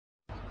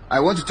I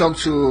want to talk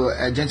to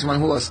a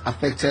gentleman who was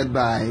affected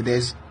by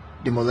this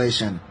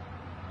demolition.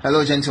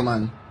 Hello,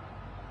 gentleman.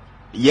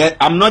 Yeah,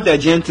 I'm not a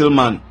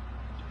gentleman.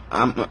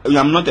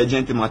 I'm not a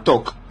gentleman.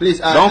 Talk. Please,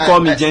 don't call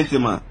me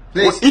gentleman.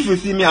 Please, if you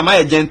see me, am I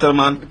a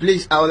gentleman?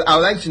 Please, I would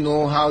like to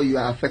know how you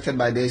are affected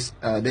by this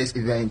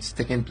event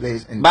taking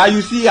place. But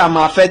you see, I'm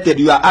affected.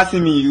 You are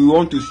asking me. You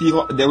want to see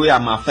the way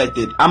I'm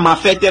affected. I'm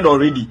affected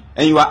already,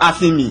 and you are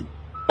asking me.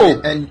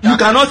 Oh, and you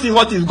cannot see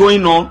what is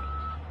going on.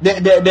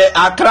 The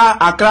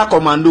Accra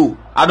commando.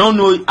 I don't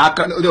know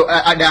Accra. No,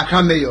 the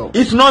Accra mayor.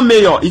 It's not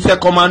mayor. It's a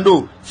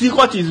commando. See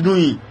what he's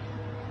doing.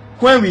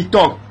 When we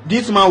talk,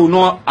 this man will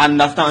not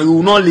understand. He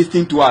will not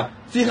listen to us.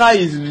 See how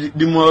he's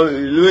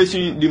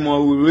demolishing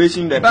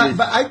the place.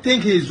 But I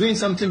think he's doing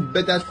something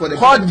better for the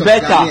hot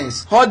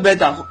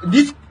better.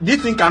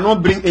 This thing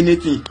cannot bring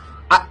anything.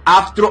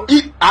 After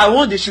it, I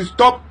want they should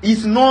stop.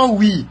 It's not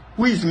we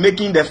who is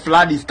making the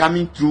flood is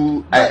coming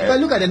through. But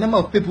look at the number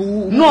of people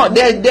who...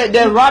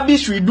 The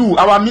rubbish we do.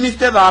 Our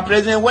ministers are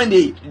present when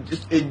they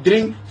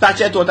drink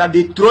sachet water,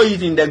 they throw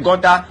it in the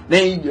gutter.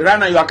 Then right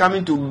now you are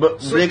coming to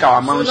break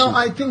our mansion. So now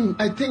I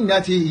think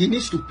that he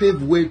needs to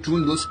pave way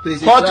through those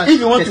places. But if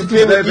you want to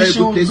pave the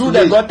issue, do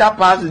the gutter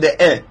past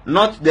the air,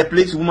 not the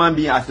place human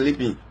beings are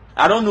sleeping.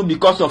 I don't know,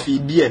 because of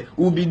idea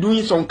we'll be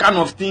doing some kind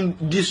of thing,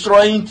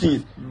 destroying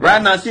things.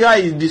 Right now, see how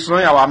he's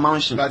destroying our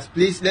mansion. But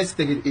please, let's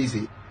take it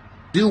easy.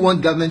 Do you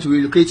want government to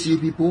relocate you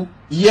people?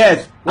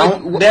 Yes. I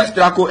want Def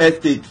Traco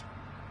Estate.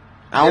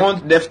 I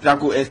want Def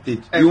Traco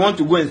Estate. You want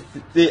to go and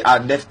stay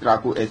at Def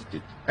Traco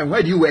Estate. And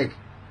where do you work?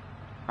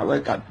 I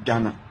work at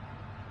Ghana.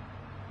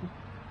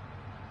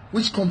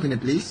 Which company,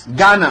 please?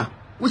 Ghana.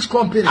 Which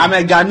company? I'm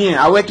a Ghanaian.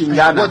 I work in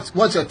Ghana.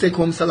 What's your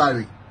take-home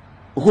salary?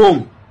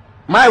 Home.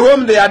 My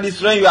home, they are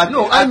destroying. You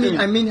are I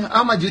mean,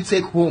 how much do you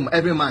take home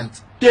every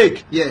month?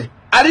 Take? Yeah.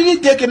 I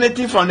didn't take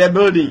anything from the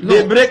building. No,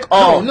 they break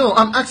all. No,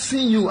 I'm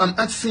asking you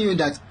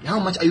that how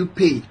much are you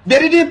paid? They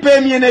didn't pay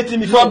me anything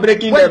before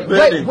breaking the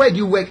building. Where do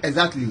you work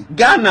exactly?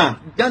 Ghana.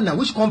 Ghana,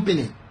 which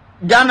company?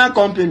 Ghana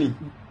company.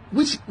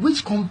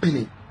 Which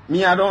company?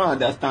 Me, I don't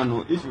understand.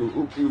 No. If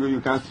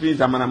you can speak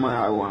Zamanama,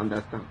 I will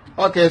understand.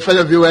 Okay,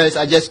 fellow viewers,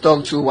 I just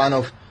talked to one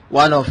of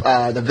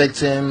the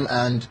victim,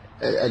 and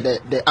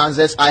the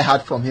answers I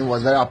had from him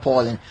was very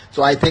appalling.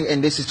 So I think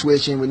in this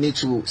situation we need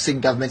to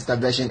seek government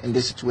intervention in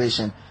this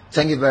situation.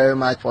 Thank you very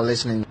much for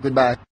listening. Goodbye.